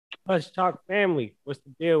Hush Talk family, what's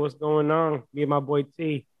the deal? What's going on? Me and my boy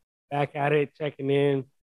T back at it, checking in.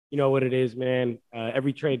 You know what it is, man.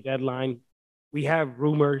 Every trade deadline, we have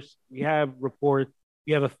rumors, we have reports,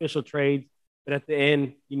 we have official trades. But at the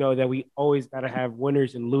end, you know that we always got to have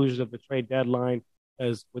winners and losers of the trade deadline.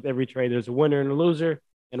 Because with every trade, there's a winner and a loser.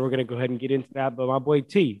 And we're gonna go ahead and get into that. But my boy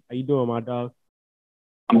T, how you doing, my dog?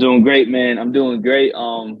 I'm doing great, man. I'm doing great.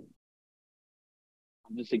 I'm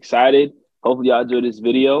just excited. Hopefully, y'all enjoy this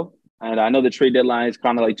video. And I know the trade deadline is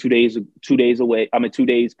kind of like 2 days away. I mean, 2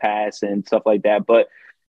 days past and stuff like that. But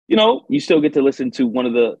you still get to listen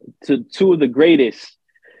to two of the greatest.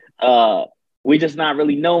 Uh, we just not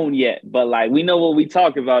really known yet, but like we know what we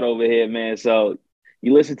talk about over here, man. So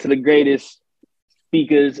you listen to the greatest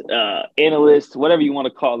speakers, analysts, whatever you want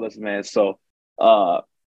to call us, man. So, uh,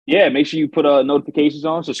 yeah, make sure you put notifications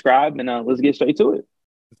on, subscribe, and let's get straight to it.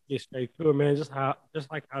 Let's get straight to it, man. Just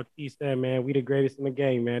like how T said, man, we the greatest in the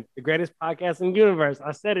game, man. The greatest podcast in the universe.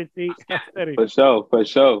 I said it, T. I said it. For sure, for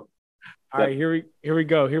sure. All right, here we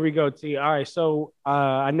go, T. All right, so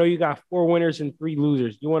I know you got four winners and three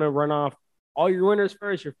losers. You want to run off all your winners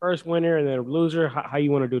first, your first winner, and then a loser. How you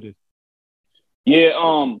want to do this? Yeah.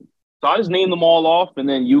 So I just name them all off, and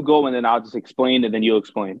then you go, and then I'll just explain, and then you'll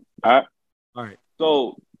explain. All right. All right,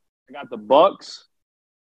 So I got the Bucks.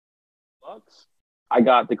 Bucks. I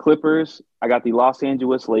got the Clippers. I got the Los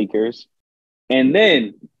Angeles Lakers, and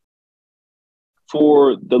then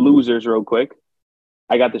for the losers, real quick,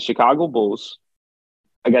 I got the Chicago Bulls.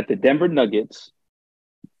 I got the Denver Nuggets,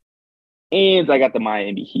 and I got the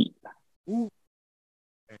Miami Heat. ooh,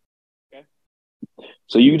 Okay.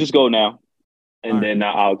 So you just go now, all and right, then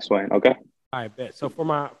I'll explain. Okay. all right. Bet. So for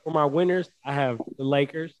my winners, I have the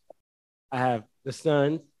Lakers, I have the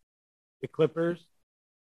Suns, the Clippers,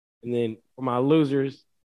 and then for my losers,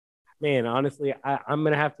 man, honestly, I'm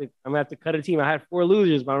gonna have to cut a team. I had four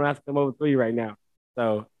losers, but I'm gonna have to come up with three right now.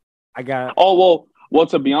 So I got Oh well.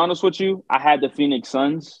 To be honest with you, I had the Phoenix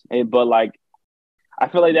Suns, but like I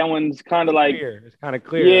feel like that one's kind of like clear. It's kind of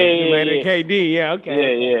clear. yeah, Later, yeah, KD. Yeah, yeah, okay,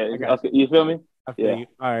 yeah, okay. I yeah. got Okay, you feel me? I feel Yeah. you.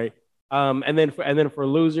 All right. And then for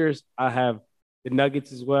losers, I have the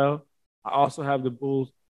Nuggets as well. I also have the Bulls,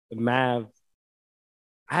 the Mavs.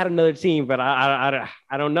 I had another team, but I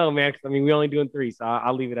don't know, man. 'Cause, I mean, we only doing three, so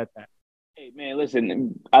I'll leave it at that. Hey man,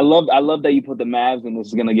 listen, I love that you put the Mavs, and this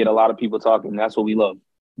is gonna get a lot of people talking. That's what we love.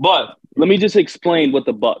 But let me just explain what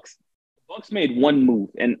the Bucks. The Bucks made one move,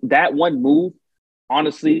 and that one move,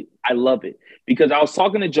 honestly, I love it because I was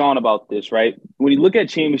talking to John about this. Right, when you look at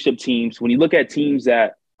championship teams, when you look at teams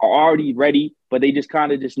that are already ready, but they just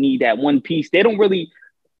kind of just need that one piece. They don't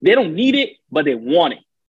need it, but they want it.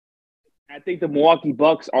 I think the Milwaukee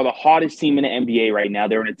Bucks are the hottest team in the NBA right now.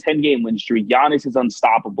 They're in a 10-game win streak. Giannis is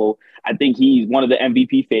unstoppable. I think he's one of the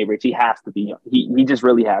MVP favorites. He has to be. He just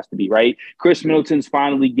really has to be, right? Chris Middleton's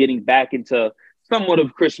finally getting back into somewhat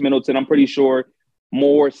of Chris Middleton. I'm pretty sure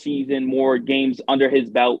more games under his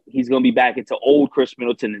belt. He's going to be back into old Chris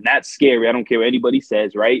Middleton, and that's scary. I don't care what anybody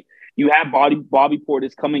says, right? You have Bobby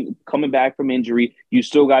Portis coming back from injury. You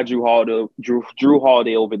still got Drew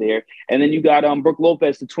Holiday over there. And then you got Brook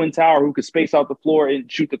Lopez, the twin tower, who could space out the floor and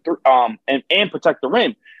shoot and protect the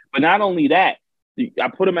rim. But not only that, I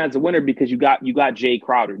put him as a winner because you got Jay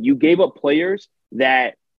Crowder. You gave up players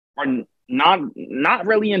that are not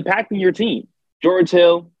really impacting your team. George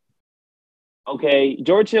Hill, okay,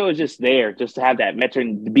 George Hill is just there just to have that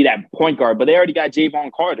veteran to be that point guard, but they already got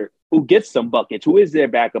Javon Carter who gets some buckets, who is their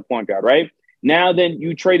backup point guard, right? Now then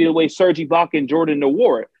you traded away Serge Ibaka and Jordan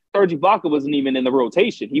Nwora. Serge Ibaka wasn't even in the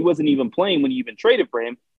rotation. He wasn't even playing when you even traded for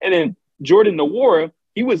him. And then Jordan Nwora,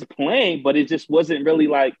 he was playing, but it just wasn't really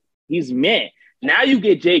like he's meh. Now you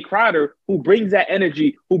get Jay Crowder, who brings that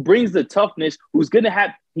energy, who brings the toughness, who's gonna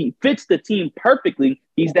have he fits the team perfectly.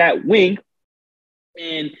 He's that wing,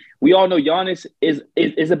 and we all know Giannis is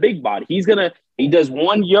a big body. He does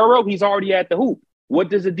 1 euro, he's already at the hoop. What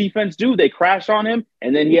does the defense do? They crash on him,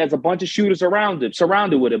 and then he has a bunch of shooters around him,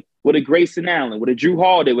 surrounded with him, with a Grayson Allen, with a Drew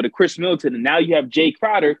Holiday, with a Chris Middleton, and now you have Jay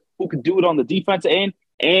Crowder who can do it on the defensive end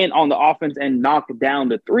and on the offense and knock down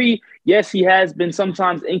the three. Yes, he has been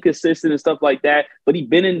sometimes inconsistent and stuff like that, but he's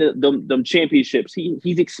been in the championships.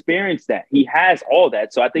 He's experienced that. He has all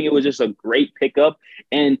that. So I think it was just a great pickup.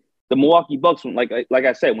 And the Milwaukee Bucks, like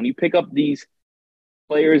I said, when you pick up these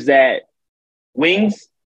players that wings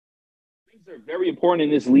are very important in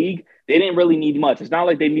this league. They didn't really need much. It's not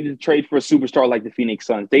like they needed to trade for a superstar like the Phoenix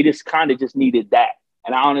Suns. They just kind of just needed that.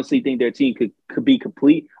 And I honestly think their team could be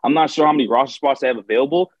complete. I'm not sure how many roster spots they have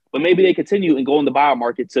available, but maybe they continue and go in the buyout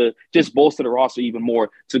market to just bolster the roster even more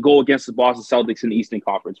to go against the Boston Celtics in the Eastern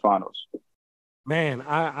Conference Finals. Man,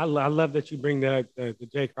 I love that you bring the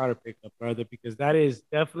Jay Crowder pickup, brother, because that is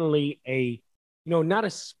definitely not a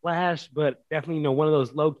splash, but definitely, one of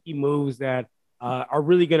those low key moves that are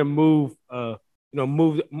really going to move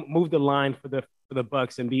the line for the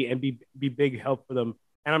Bucks and be big help for them.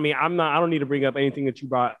 And I mean, I don't need to bring up anything that you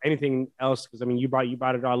brought, anything else, because I mean, you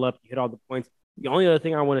brought it all up, you hit all the points. The only other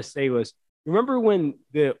thing I want to say was, remember when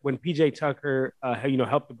PJ Tucker,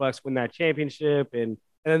 helped the Bucks win that championship, and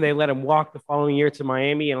then they let him walk the following year to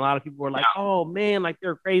Miami. And a lot of people were like, oh man, like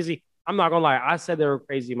they're crazy. I'm not gonna lie, I said they were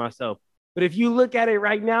crazy myself. But if you look at it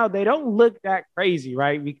right now, they don't look that crazy,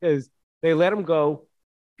 right? Because they let him go.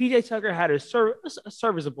 PJ Tucker had a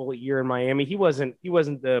serviceable year in Miami. He wasn't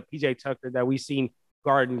the PJ Tucker that we seen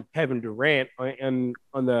guarding Kevin Durant on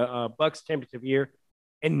the Bucks championship year.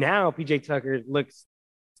 And now PJ Tucker looks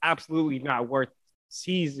absolutely not worth.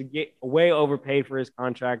 He's way overpaid for his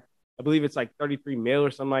contract. I believe it's like 33 mil or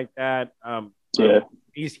something like that. Yeah.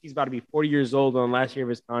 He's about to be 40 years old on last year of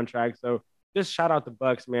his contract. So just shout out the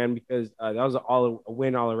Bucks, man, because that was a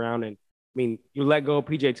win all around. And I mean, you let go of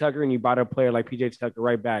PJ Tucker and you bought a player like PJ Tucker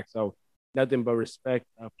right back. So nothing but respect.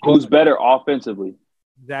 Who's better offensively?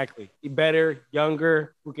 Exactly. Better,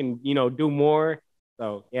 younger, who can, do more.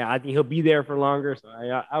 So yeah, I think he'll be there for longer. So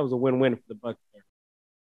I was a win-win for the Bucks there.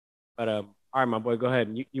 But all right, my boy, go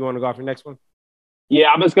ahead. You want to go off your next one? Yeah,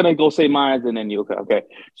 I'm just gonna go say mine and then you. Okay.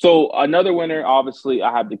 So another winner, obviously,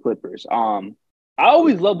 I have the Clippers. I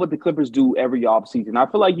always love what the Clippers do every offseason. I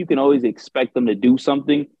feel like you can always expect them to do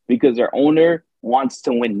something because their owner wants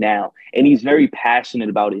to win now, and he's very passionate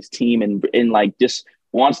about his team and like just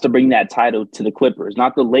wants to bring that title to the Clippers,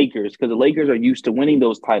 not the Lakers, because the Lakers are used to winning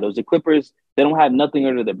those titles. The Clippers, they don't have nothing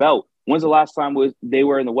under their belt. When's the last time they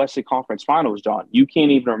were in the Western Conference Finals, John? You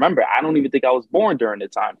can't even remember. I don't even think I was born during the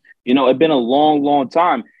time. It's been a long, long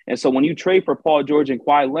time. And so when you trade for Paul George and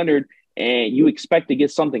Kawhi Leonard and you expect to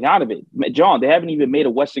get something out of it, John, they haven't even made a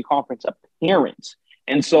Western Conference appearance.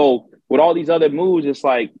 And so with all these other moves, it's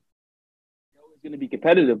like, going to be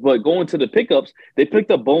competitive. But going to the pickups, they picked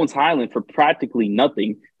up Bones Highland for practically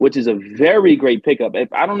nothing, which is a very great pickup.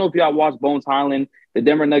 I don't know if y'all watch Bones Highland. The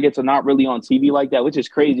Denver Nuggets are not really on TV like that, which is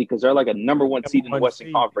crazy because they're like a number one seed in the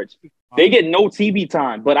Western Conference. They get no TV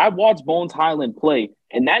time, but I watched Bones Highland play,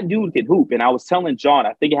 and that dude can hoop. And I was telling John,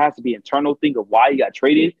 I think it has to be an internal thing of why he got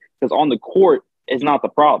traded because on the court is not the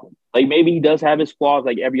problem. Like maybe he does have his flaws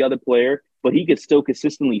like every other player, but he could still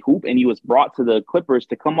consistently hoop. And he was brought to the Clippers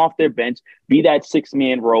to come off their bench, be that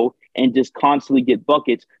 6-man role, and just constantly get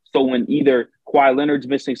buckets. So when either Kawhi Leonard's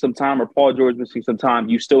missing some time or Paul George missing some time,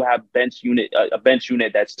 you still have a bench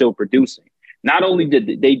unit that's still producing. Not only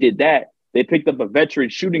did they did that, they picked up a veteran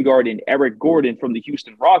shooting guard in Eric Gordon from the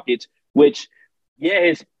Houston Rockets, which, yeah,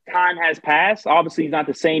 his time has passed. Obviously, he's not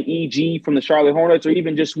the same EG from the Charlotte Hornets or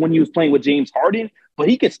even just when he was playing with James Harden, but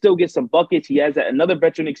he could still get some buckets. He has another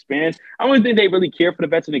veteran experience. I don't think they really care for the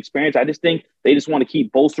veteran experience. I just think they just want to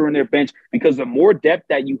keep bolstering their bench because the more depth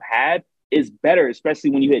that you have is better, especially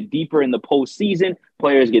when you hit deeper in the postseason.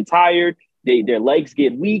 Players get tired. Their legs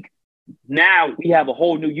get weak. Now we have a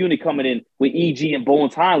whole new unit coming in with EG and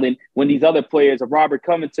Bones Highland when these other players of Robert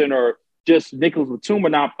Covington or just Nicholas Batum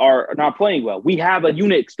are not playing well. We have a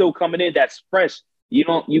unit still coming in that's fresh.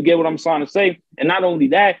 You get what I'm trying to say? And not only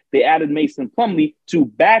that, they added Mason Plumlee to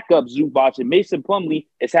back up Zubac. And Mason Plumlee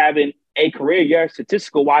is having a career year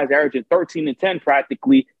statistical wise, averaging 13 and 10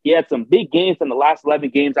 practically. He had some big games in the last 11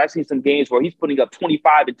 games. I've seen some games where he's putting up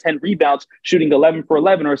 25 and 10 rebounds, shooting 11 for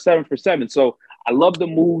 11 or 7 for 7. So I love the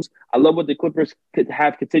moves. I love what the Clippers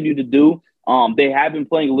have continued to do. They have been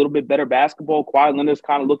playing a little bit better basketball. Kawhi Leonard's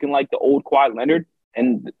kind of looking like the old Kawhi Leonard.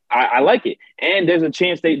 And I like it. And there's a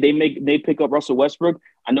chance they pick up Russell Westbrook.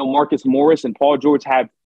 I know Marcus Morris and Paul George have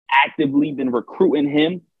actively been recruiting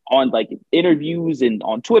him on like interviews and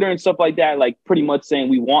on Twitter and stuff like that, like pretty much saying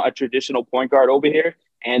we want a traditional point guard over here.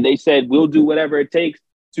 And they said we'll do whatever it takes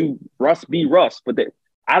to Russ be Russ. But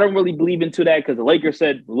I don't really believe into that because the Lakers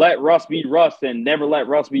said let Russ be Russ and never let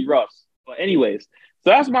Russ be Russ. But anyways, so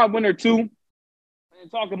that's my winner too.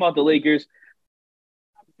 And talking about the Lakers,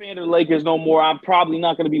 fan of the Lakers no more. I'm probably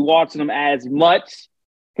not going to be watching them as much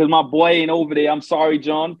because my boy ain't over there. I'm sorry,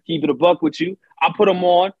 John. Keep it a buck with you. I put them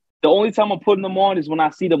on. The only time I'm putting them on is when I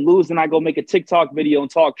see them lose and I go make a TikTok video and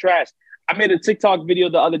talk trash. I made a TikTok video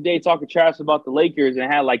the other day talking trash about the Lakers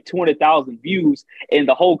and had like 200,000 views. And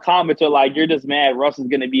the whole comments are like, you're just mad Russ is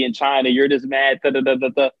going to be in China. You're just mad. Da, da, da, da,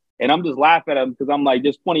 da. And I'm just laughing at him because I'm like,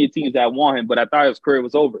 there's plenty of teams that want him, but I thought his career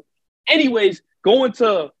was over. Anyways, going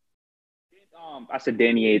to I said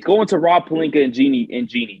Danny Ainge. Going to Rob Pelinka and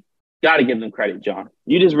Jeannie. Got to give them credit, John.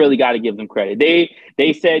 You just really got to give them credit.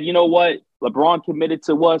 They said, you know what? LeBron committed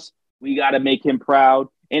to us. We got to make him proud.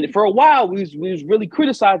 And for a while, we was really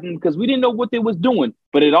criticizing him because we didn't know what they was doing.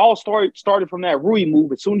 But it all started from that Rui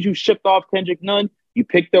move. As soon as you shipped off Kendrick Nunn, you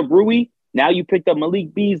picked up Rui. Now you picked up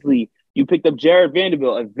Malik Beasley. You picked up Jared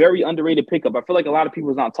Vanderbilt, a very underrated pickup. I feel like a lot of people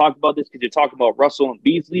is not talking about this because you're talking about Russell and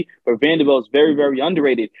Beasley, but Vanderbilt is very, very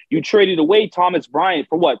underrated. You traded away Thomas Bryant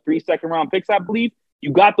for what, 3 second-round picks, I believe.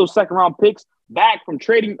 You got those second-round picks back from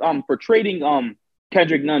trading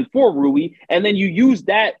Kendrick Nunn for Rui, and then you use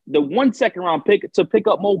the 1 second-round pick to pick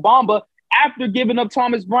up Mo Bamba after giving up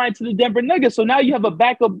Thomas Bryant to the Denver Nuggets. So now you have a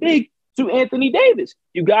backup big to Anthony Davis.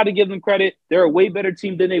 You got to give them credit. They're a way better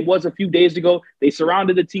team than they was a few days ago. They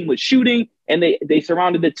surrounded the team with shooting, and they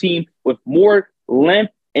surrounded the team with more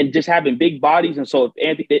length and just having big bodies. And so if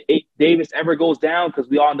Anthony Davis ever goes down, because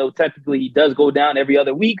we all know technically he does go down every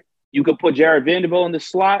other week, you could put Jared Vanderbilt in the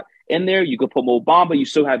slot in there. You could put Mo Bamba. You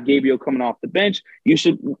still have Gabriel coming off the bench. You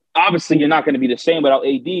should obviously you're not going to be the same without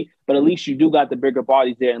AD, but at least you do got the bigger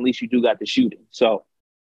bodies there, and at least you do got the shooting. So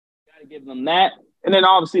got to give them that. And then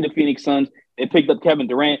obviously the Phoenix Suns, they picked up Kevin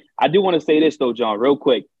Durant. I do want to say this though, John, real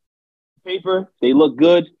quick. Paper, they look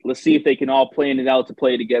good. Let's see if they can all plan it out to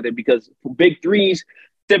play together, because for big threes,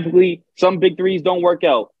 typically some big threes don't work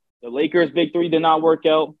out. The Lakers' big three did not work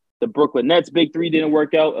out. The Brooklyn Nets' big three didn't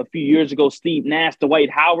work out. A few years ago, Steve Nash,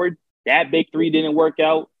 Dwight Howard, that big three didn't work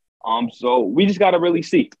out. So we just got to really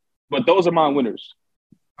see. But those are my winners.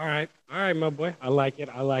 All right, my boy. I like it.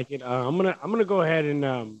 I'm gonna go ahead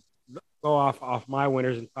and go off my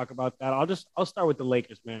winners and talk about that. I'll start with the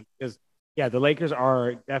Lakers, man, because yeah, the Lakers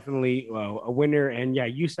are definitely a winner. And yeah,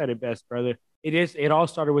 you said it best, brother. It all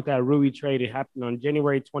started with that Rui trade. It happened on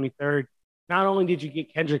January 23rd. Not only did you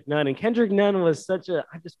get Kendrick Nunn, and Kendrick Nunn was such a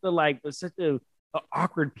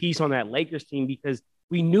awkward piece on that Lakers team, because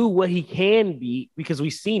we knew what he can be because we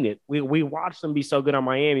seen it. We watched him be so good on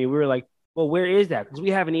Miami. We were like, well, where is that? Because we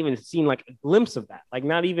haven't even seen like a glimpse of that. Like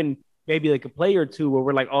not even maybe like a play or two where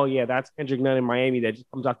we're like, oh yeah, that's Kendrick Nunn in Miami that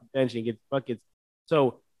just comes off the bench and gets buckets.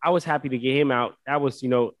 So I was happy to get him out. That was,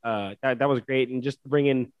 that was great. And just to bring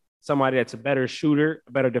in somebody that's a better shooter,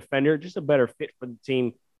 a better defender, just a better fit for the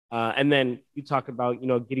team. And then you talk about,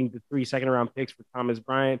 getting the 3 second-round picks for Thomas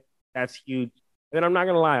Bryant. That's huge. And then I'm not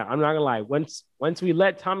gonna lie. Once we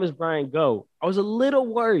let Thomas Bryant go, I was a little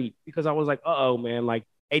worried, because I was like, uh-oh, man, like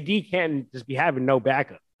AD can't just be having no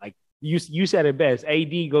backup. Like you said it best.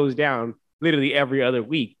 AD goes down literally every other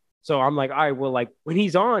week. So I'm like, all right, well, like when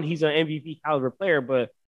he's on, he's an MVP caliber player, but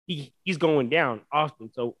he's going down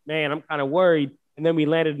often. So man, I'm kind of worried. And then we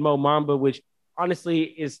landed Mo Bamba, which honestly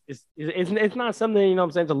is it's not something, what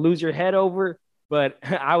I'm saying, to lose your head over. But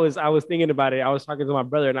I was thinking about it. I was talking to my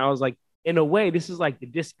brother, and I was like, in a way, this is like the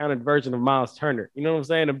discounted version of Miles Turner. You know what I'm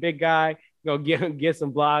saying? A big guy, get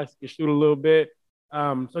some blocks, can shoot a little bit.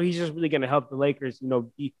 So he's just really going to help the Lakers,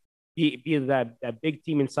 be that big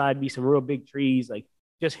team inside, be some real big trees. Like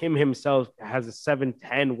just himself has a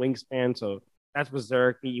 7'10" wingspan. So that's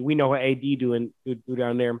berserk. We know what AD do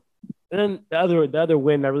down there. And then the other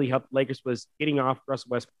win that really helped the Lakers was getting off Russell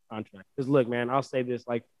Westbrook's contract. Because look, man, I'll say this: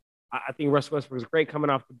 like I think Russell Westbrook was great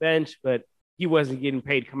coming off the bench, but he wasn't getting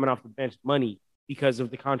paid coming off the bench money because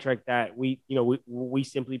of the contract that we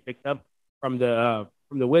simply picked up from the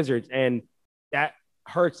Wizards, and that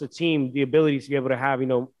hurts the team, the ability to be able to have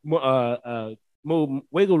move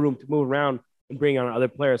wiggle room to move around and bring on other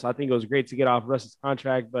players. So I think it was great to get off Russ's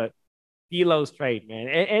contract, but D'Lo's trade, man,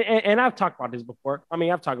 and I've talked about this before. I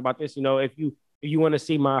mean, I've talked about this. If you want to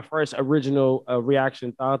see my first original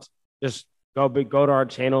reaction thoughts, just go to our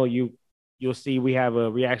channel. You'll see we have a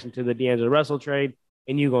reaction to the D'Angelo Russell trade,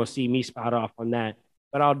 and you're going to see me spot off on that.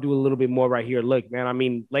 But I'll do a little bit more right here. Look, man, I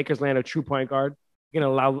mean, Lakers land a true point guard. You're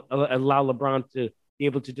going to allow LeBron to be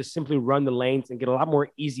able to just simply run the lanes and get a lot more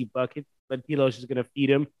easy buckets, but D'Lo's just going to feed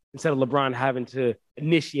him instead of LeBron having to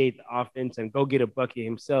initiate the offense and go get a bucket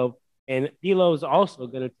himself. And D'Lo is also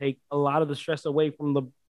going to take a lot of the stress away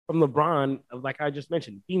from LeBron, like I just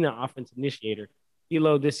mentioned, being the offensive initiator.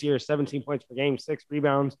 D'Lo this year, 17 points per game, 6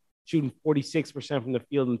 rebounds, shooting 46% from the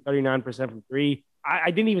field and 39% from three.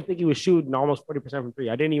 I didn't even think he was shooting almost 40% from three.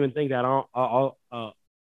 I didn't even think that, to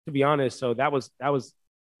be honest. So that was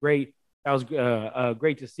great. That was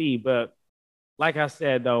great to see. But like I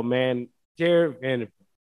said, though, man, Jared Vanderbilt,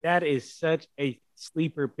 that is such a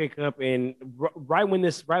sleeper pickup. And right when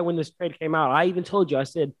this trade came out, I even told you, I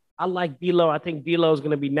said, I like D'Lo. I think D'Lo is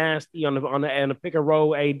going to be nasty on the pick and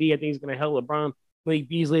roll. AD, I think he's going to help LeBron. Malik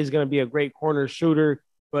Beasley is going to be a great corner shooter.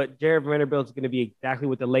 But Jared Vanderbilt is going to be exactly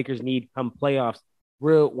what the Lakers need come playoffs.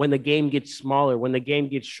 When the game gets smaller, when the game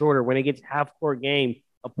gets shorter, when it gets half-court game,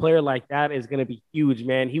 a player like that is going to be huge,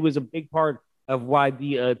 man. He was a big part of why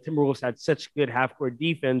the Timberwolves had such good half-court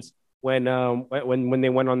defense when they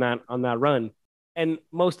went on that run. And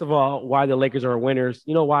most of all, why the Lakers are winners.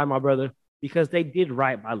 You know why, my brother? Because they did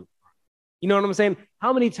right by LeBron. You know what I'm saying?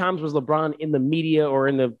 How many times was LeBron in the media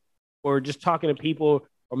or just talking to people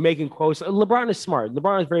or making quotes? LeBron is smart.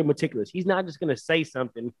 LeBron is very meticulous. He's not just going to say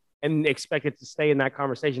something and expect it to stay in that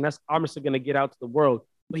conversation. That's obviously going to get out to the world.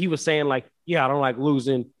 But he was saying like, yeah, I don't like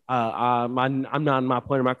losing. I'm not in my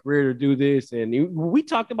point of my career to do this. And we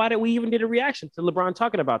talked about it. We even did a reaction to LeBron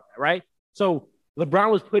talking about that, right? So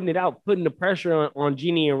LeBron was putting it out, putting the pressure on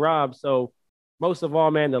Jeanie and Rob. So most of all,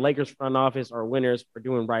 man, the Lakers front office are winners for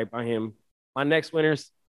doing right by him. My next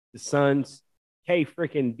winners, the Suns, K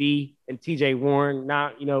freaking D and TJ Warren.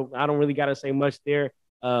 Not, I don't really gotta say much there.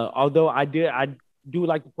 Although I do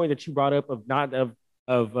like the point that you brought up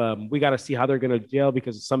of we gotta see how they're gonna gel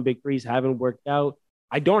because some big threes haven't worked out.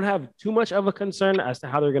 I don't have too much of a concern as to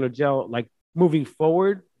how they're gonna gel like moving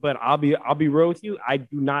forward, but I'll be real with you. I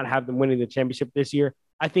do not have them winning the championship this year.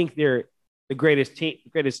 I think they're the greatest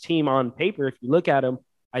team on paper. If you look at them,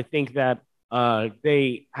 I think that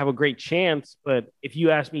they have a great chance. But if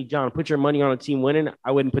you ask me, John, put your money on a team winning,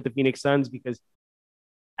 I wouldn't put the Phoenix Suns because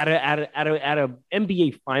at a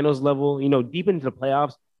NBA Finals level, deep into the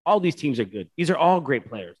playoffs, all these teams are good. These are all great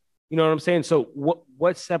players. You know what I'm saying? So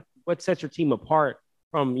what sets your team apart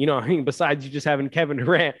from besides you just having Kevin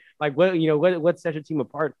Durant, like what sets your team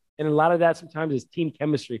apart? And a lot of that sometimes is team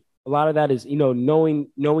chemistry. A lot of that is knowing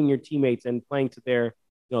your teammates and playing to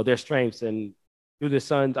their strengths. And are the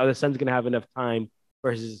Suns going to have enough time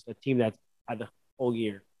versus a team that's had the whole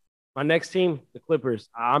year? My next team, the Clippers.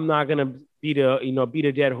 I'm not going to beat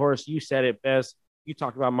a dead horse. You said it best. You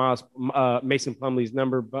talked about Mason Plumlee's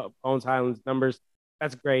number, Bones Highland's numbers.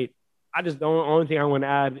 That's great. I just the only thing I want to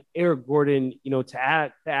add, Eric Gordon.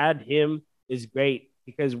 To add him is great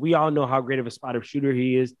because we all know how great of a spot-up shooter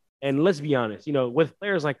he is. And let's be honest, with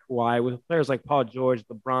players like Kawhi, with players like Paul George,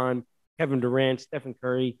 LeBron, Kevin Durant, Stephen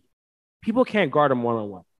Curry, people can't guard them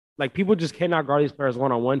one-on-one. Like, people just cannot guard these players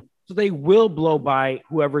one-on-one. So they will blow by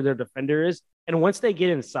whoever their defender is. And once they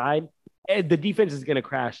get inside, the defense is going to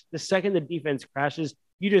crash. The second the defense crashes,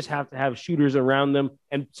 you just have to have shooters around them.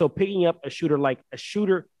 And so picking up a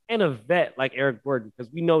shooter and a vet like Eric Gordon,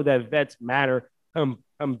 because we know that vets matter come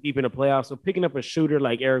deep in the playoffs. So picking up a shooter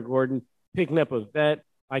like Eric Gordon, picking up a vet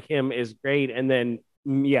like him is great. And then,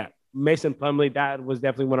 Mason Plumlee, that was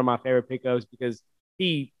definitely one of my favorite pickups because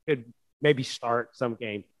he could maybe start some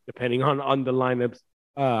game depending on the lineups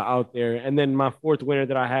out there. And then my fourth winner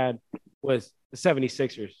that I had was the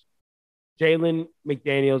 76ers. Jalen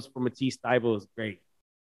McDaniels for Matisse Thybulle is great.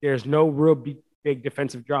 There's no real big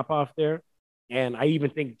defensive drop-off there. And I even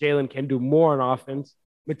think Jalen can do more on offense.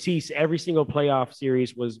 Matisse, every single playoff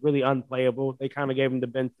series was really unplayable. They kind of gave him the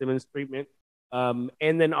Ben Simmons treatment. And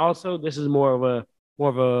then also, this is more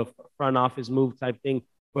of a front office move type thing.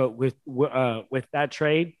 But with that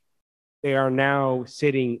trade, they are now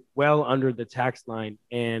sitting well under the tax line,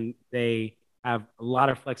 and they have a lot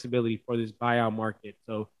of flexibility for this buyout market.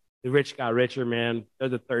 So the rich got richer, man. They're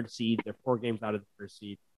the third seed. They're 4 games out of the first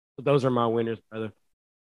seed. So those are my winners, brother.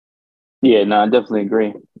 Yeah, no, I definitely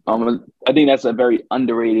agree. I think that's a very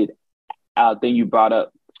underrated thing you brought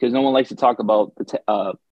up because no one likes to talk about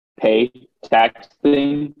the pay tax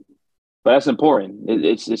thing, but that's important.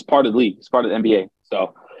 It's part of the league. It's part of the NBA.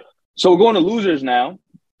 So we're going to losers now,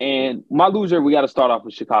 and my loser, we got to start off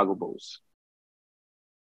with Chicago Bulls.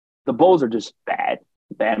 The Bulls are just bad.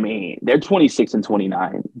 I mean, they're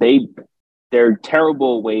 26-29. They're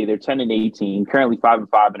terrible away. They're 10-18, currently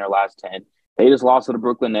 5-5 in their last 10. They just lost to the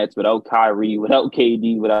Brooklyn Nets without Kyrie, without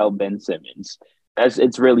KD, without Ben Simmons.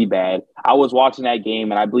 It's really bad. I was watching that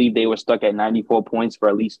game, and I believe they were stuck at 94 points for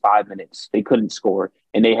at least 5 minutes. They couldn't score,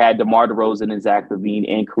 and they had DeMar DeRozan and Zach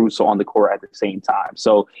LaVine and Caruso on the court at the same time.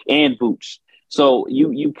 And Vooch. So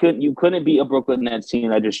you couldn't beat a Brooklyn Nets team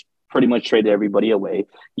that just pretty much traded everybody away.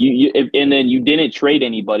 And then you didn't trade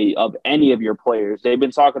anybody of any of your players. They've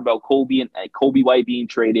been talking about Kobe White being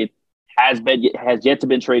traded. Has yet to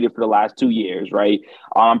been traded for the last 2 years, right?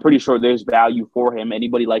 I'm pretty sure there's value for him.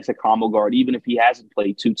 Anybody likes a combo guard, even if he hasn't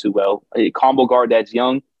played too well. A combo guard that's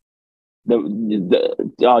young, the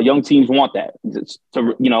young teams want that.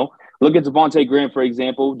 Look at Devontae Graham, for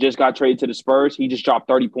example. Just got traded to the Spurs. He just dropped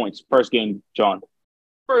 30 points first game, John.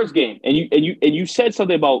 First game, and you said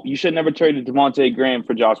something about you should never trade Devontae Graham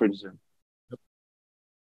for Josh Richardson.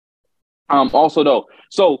 Also, though,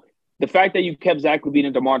 so. The fact that you kept Zach LaVine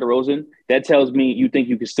and DeMar DeRozan, that tells me you think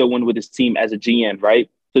you can still win with this team as a GM, right?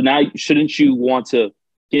 So now shouldn't you want to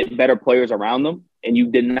get better players around them? and you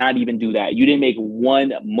did not even do that. You didn't make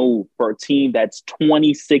one move for a team that's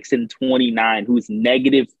 26-29, who's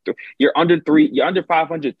negative. You're under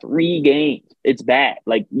 500 3 games. It's bad.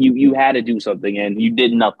 Like you had to do something, and you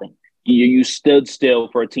did nothing. You stood still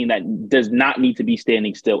for a team that does not need to be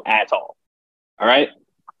standing still at all. All right.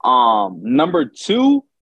 Number 2,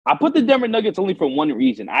 I put the Denver Nuggets only for one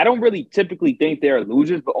reason. I don't really typically think they're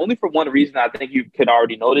losers, but only for one reason. I think you could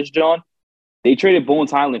already notice, John. They traded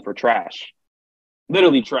Bones Highland for trash.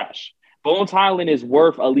 Literally trash. Bones Highland is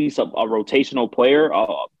worth at least a rotational player,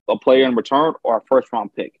 a player in return, or a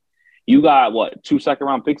first-round pick. You got, what, 2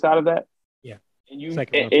 second-round picks out of that? Yeah.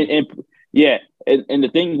 And the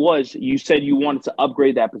thing was, you said you wanted to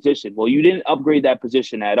upgrade that position. Well, you didn't upgrade that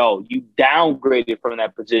position at all. You downgraded from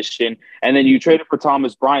that position, and then you traded for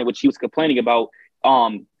Thomas Bryant, which he was complaining about.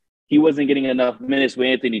 He wasn't getting enough minutes with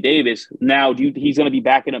Anthony Davis. Now, he's going to be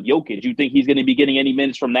backing up Jokic? Do you think he's going to be getting any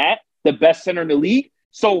minutes from that? The best center in the league?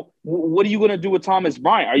 So what are you going to do with Thomas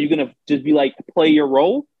Bryant? Are you going to just be like, play your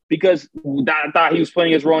role? Because I thought he was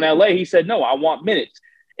playing his role in LA. He said, no, I want minutes.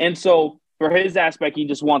 And so for his aspect, he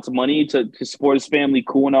just wants money to support his family,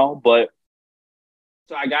 cool and all. But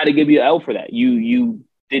so I got to give you an L for that. You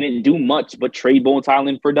didn't do much but trade Bones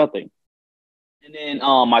Highland for nothing. And then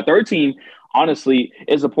my third team, honestly,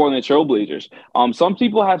 is the Portland Trailblazers. Some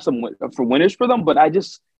people have some for winners for them, but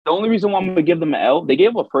the only reason why I'm going to give them an L, they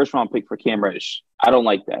gave a first-round pick for Cam Reddish. I don't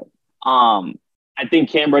like that. I think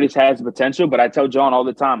Cam Reddish has the potential, but I tell John all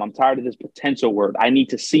the time, I'm tired of this potential word. I need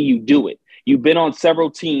to see you do it. You've been on several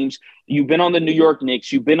teams. You've been on the New York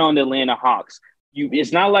Knicks. You've been on the Atlanta Hawks.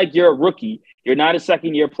 It's not like you're a rookie. You're not a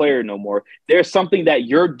second-year player no more. There's something that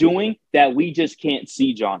you're doing that we just can't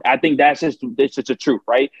see, John. I think that's just the truth,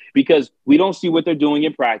 right? Because we don't see what they're doing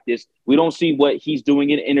in practice. We don't see what he's doing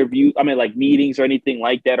in interviews. I mean, like meetings or anything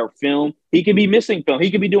like that, or film. He could be missing film.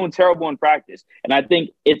 He could be doing terrible in practice. And I think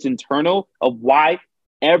it's internal of why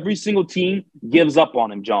every single team gives up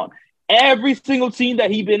on him, John. Every single team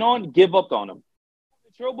that he's been on give up on him.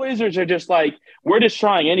 Trailblazers are just like, we're just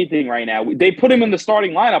trying anything right now. They put him in the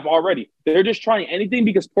starting lineup already. They're just trying anything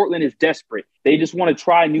because Portland is desperate. They just want to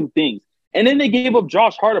try new things. And then they gave up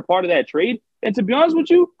Josh Hart, a part of that trade. And to be honest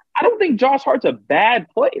with you, I don't think Josh Hart's a bad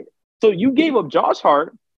player. So you gave up Josh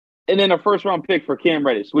Hart and then a first-round pick for Cam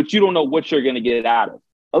Reddish, which you don't know what you're going to get out of.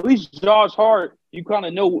 At least Josh Hart, you kind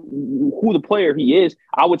of know who the player he is.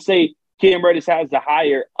 I would say Cam Reddish has the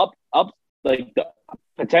higher up like the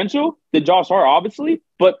potential than Josh Hart, obviously.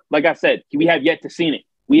 But like I said, we have yet to see it.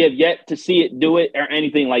 We have yet to see it do it or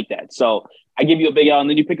anything like that. So I give you a big L. And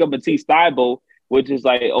then you pick up Matisse Thybulle, which is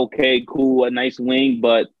like, okay, cool, a nice wing,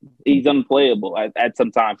 but he's unplayable at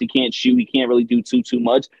sometimes. He can't shoot. He can't really do too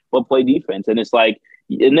much, but play defense. And it's like,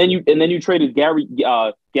 and then you traded Gary,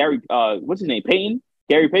 what's his name? Payton?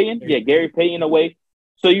 Gary Payton? Yeah, Gary Payton away.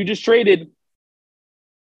 So you just traded.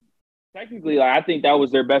 Technically, I think that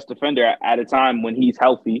was their best defender at a time when he's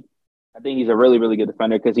healthy. I think he's a really, really good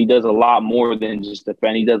defender because he does a lot more than just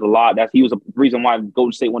defend. He does a lot. He was a reason why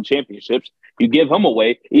Golden State won championships. You give him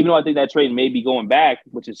away, even though I think that trade may be going back,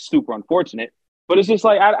 which is super unfortunate. But it's just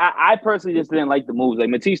like I personally just didn't like the moves. Like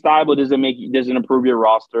Matisse Thybulle doesn't improve your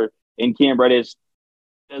roster, and Cam Reddish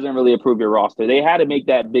doesn't really improve your roster. They had to make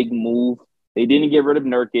that big move. They didn't get rid of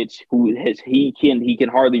Nurkic, he can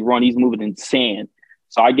hardly run. He's moving in sand.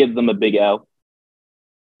 So I give them a big L.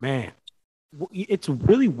 Man, it's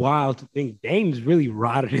really wild to think Dame's really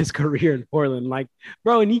rotted his career in Portland. Like,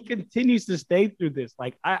 bro, and he continues to stay through this.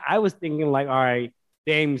 Like, I was thinking, like, all right,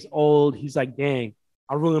 Dame's old. He's like, dang,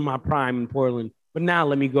 I ruined my prime in Portland. But now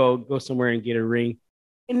let me go somewhere and get a ring.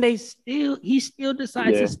 And he still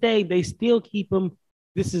decides to stay. They still keep him.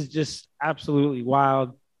 This is just absolutely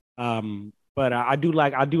wild. But I do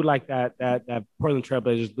like that Portland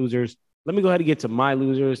Trailblazers losers. Let me go ahead and get to my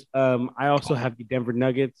losers. I also have the Denver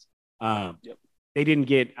Nuggets. They didn't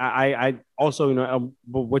get. I also,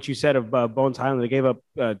 what you said of Bones Highland. They gave up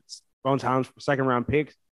Bones Highland for second-round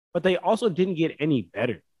picks, but they also didn't get any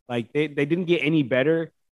better. Like they didn't get any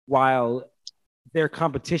better while their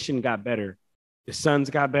competition got better. The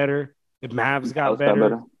Suns got better. The Mavs got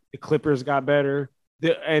better. The Clippers got better.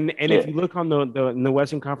 If you look on the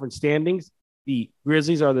Western Conference standings, the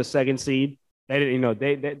Grizzlies are the second seed. They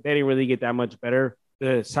didn't really get that much better.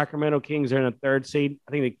 The Sacramento Kings are in the third seed.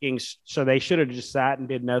 I think the Kings, so they should have just sat and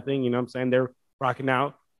did nothing. You know what I'm saying? They're rocking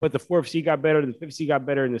out. But the fourth seed got better, the fifth seed got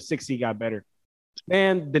better, and the sixth seed got better.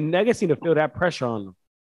 Man, the Nuggets need to feel that pressure on them.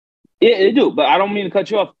 Yeah, they do. But I don't mean to cut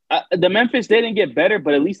you off. The Memphis, they didn't get better,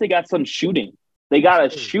 but at least they got some shooting. They got a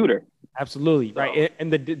shooter. Absolutely. Right.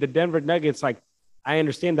 And the Denver Nuggets, like, I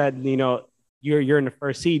understand that, you're in the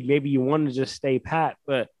first seed. Maybe you want to just stay pat,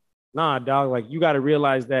 but Nah, dog. Like you got to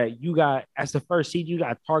realize that you got as the first seed, you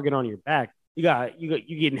got a target on your back. You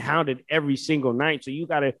getting hounded every single night, so you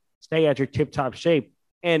got to stay at your tip top shape.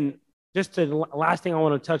 And just to the last thing I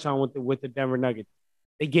want to touch on with the Denver Nuggets,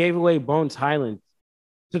 they gave away Bones Highland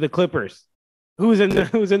to the Clippers, who's in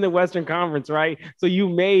the Western Conference, right? So you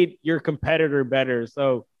made your competitor better.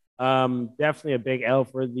 So definitely a big L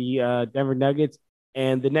for the Denver Nuggets.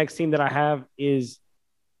 And the next team that I have is,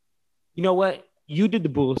 you know what? You did the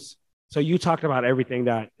Bulls. So you talked about everything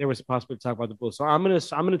that there was possible to talk about the Bulls. So I'm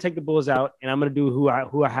gonna take the Bulls out, and I'm gonna do who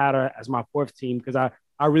I had as my fourth team because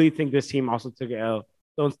I really think this team also took an L.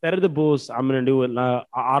 So instead of the Bulls, I'm gonna do it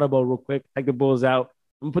audible real quick. Take the Bulls out.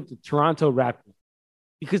 I'm gonna put the Toronto Raptors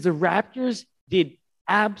because the Raptors did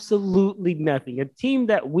absolutely nothing. A team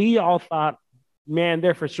that we all thought, man,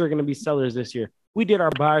 they're for sure going to be sellers this year. We did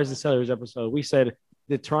our buyers and sellers episode. We said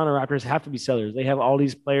the Toronto Raptors have to be sellers. They have all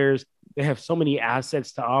these players. They have so many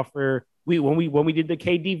assets to offer. When we did the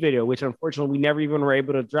KD video, which unfortunately we never even were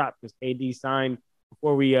able to drop because KD signed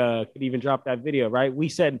before we could even drop that video, right? We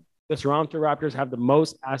said the Toronto Raptors have the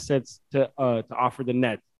most assets to offer the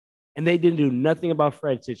Nets, and they didn't do nothing about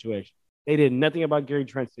Fred's situation. They did nothing about Gary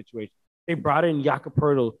Trent's situation. They brought in Jakob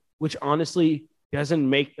Poeltl, which honestly doesn't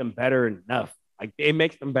make them better enough. Like it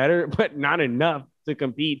makes them better, but not enough to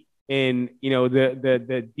compete in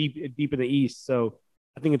the deep in the East. So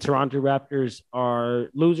I think the Toronto Raptors are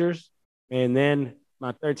losers. And then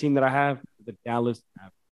my third team that I have, the Dallas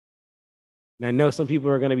Mavericks. And I know some people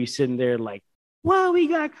are going to be sitting there like, well, we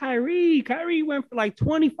got Kyrie. Kyrie went for like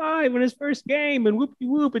 25 in his first game and whoop de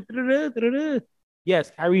whoop. And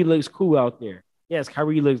yes, Kyrie looks cool out there. Yes,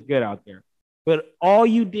 Kyrie looks good out there. But all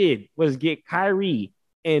you did was get Kyrie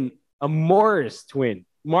and a Morris twin,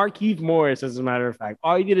 Markieff Morris, as a matter of fact.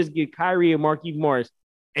 All you did is get Kyrie and Markieff Morris,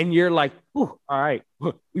 and you're like, all right,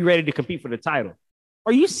 we ready to compete for the title.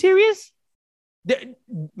 Are you serious?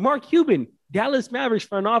 Mark Cuban, Dallas Mavericks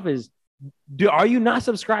front office, are you not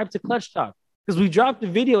subscribed to Clutch Talk? Because we dropped a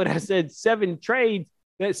video that said 7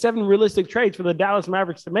 realistic trades for the Dallas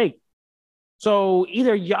Mavericks to make. So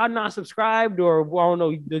either y'all not subscribed or, well, I don't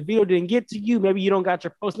know, the video didn't get to you. Maybe you don't got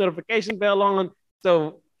your post notification bell on.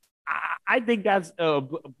 So I think that's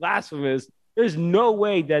blasphemous. There's no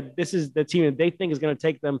way that this is the team that they think is going to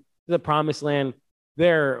take them to the promised land.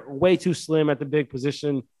 They're way too slim at the big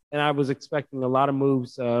position. And I was expecting a lot of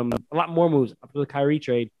moves, a lot more moves after the Kyrie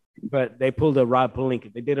trade, but they pulled a Rob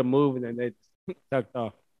Pelinka. They did a move and then they tucked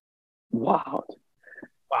off. Wow.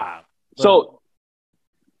 So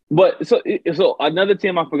another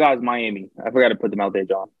team I forgot is Miami. I forgot to put them out there,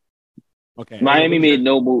 John. Okay. Miami made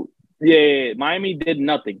no move. Yeah, Miami did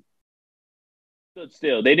nothing. Stood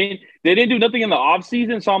still. They didn't do nothing in the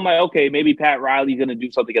offseason. So I'm like, okay, maybe Pat Riley's gonna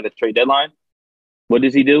do something at the trade deadline. What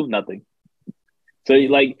does he do? Nothing. So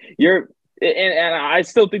like and I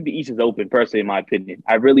still think the East is open, personally, in my opinion.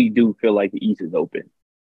 I really do feel like the East is open.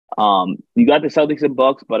 You got the Celtics and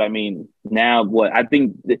Bucks, but I mean, now what? I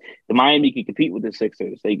think the Miami can compete with the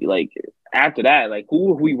Sixers. They like after that, like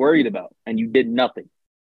who are we worried about? And you did nothing.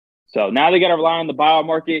 So now they got to rely on the buyout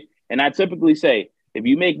market. And I typically say, if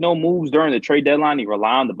you make no moves during the trade deadline, you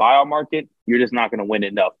rely on the buyout market, you're just not going to win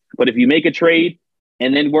enough. But if you make a trade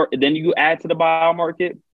and then you add to the buyout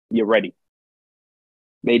market, you're ready.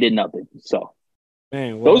 They did nothing. So,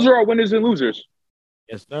 man, those are our winners and losers.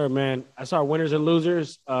 Yes, sir, man. That's our winners and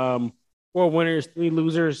losers. 4 winners, 3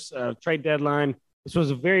 losers. Trade deadline. This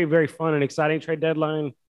was a very, very fun and exciting trade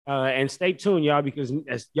deadline. And stay tuned, y'all, because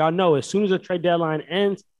as y'all know, as soon as the trade deadline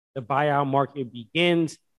ends, the buyout market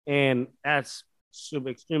begins, and that's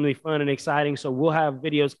extremely fun and exciting. So we'll have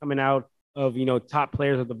videos coming out of top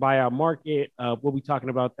players of the buyout market. We'll be talking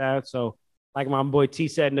about that. So, like my boy T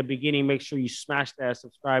said in the beginning, make sure you smash that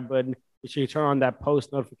subscribe button. Make sure you turn on that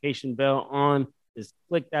post notification bell on. Just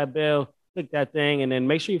click that bell, click that thing, and then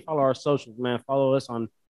make sure you follow our socials, man. Follow us on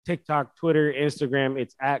TikTok, Twitter, Instagram.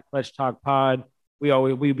 It's at Clutch Talk Pod.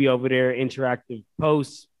 We be over there, interactive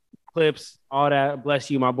posts, clips, all that.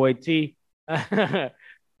 Bless you, my boy T. but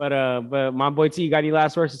my boy T, you got any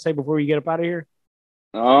last words to say before we get up out of here?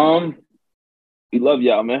 We love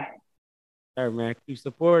y'all, man. All right, man. Keep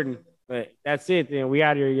supporting. But that's it, then. We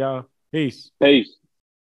out here, y'all. Peace. Peace.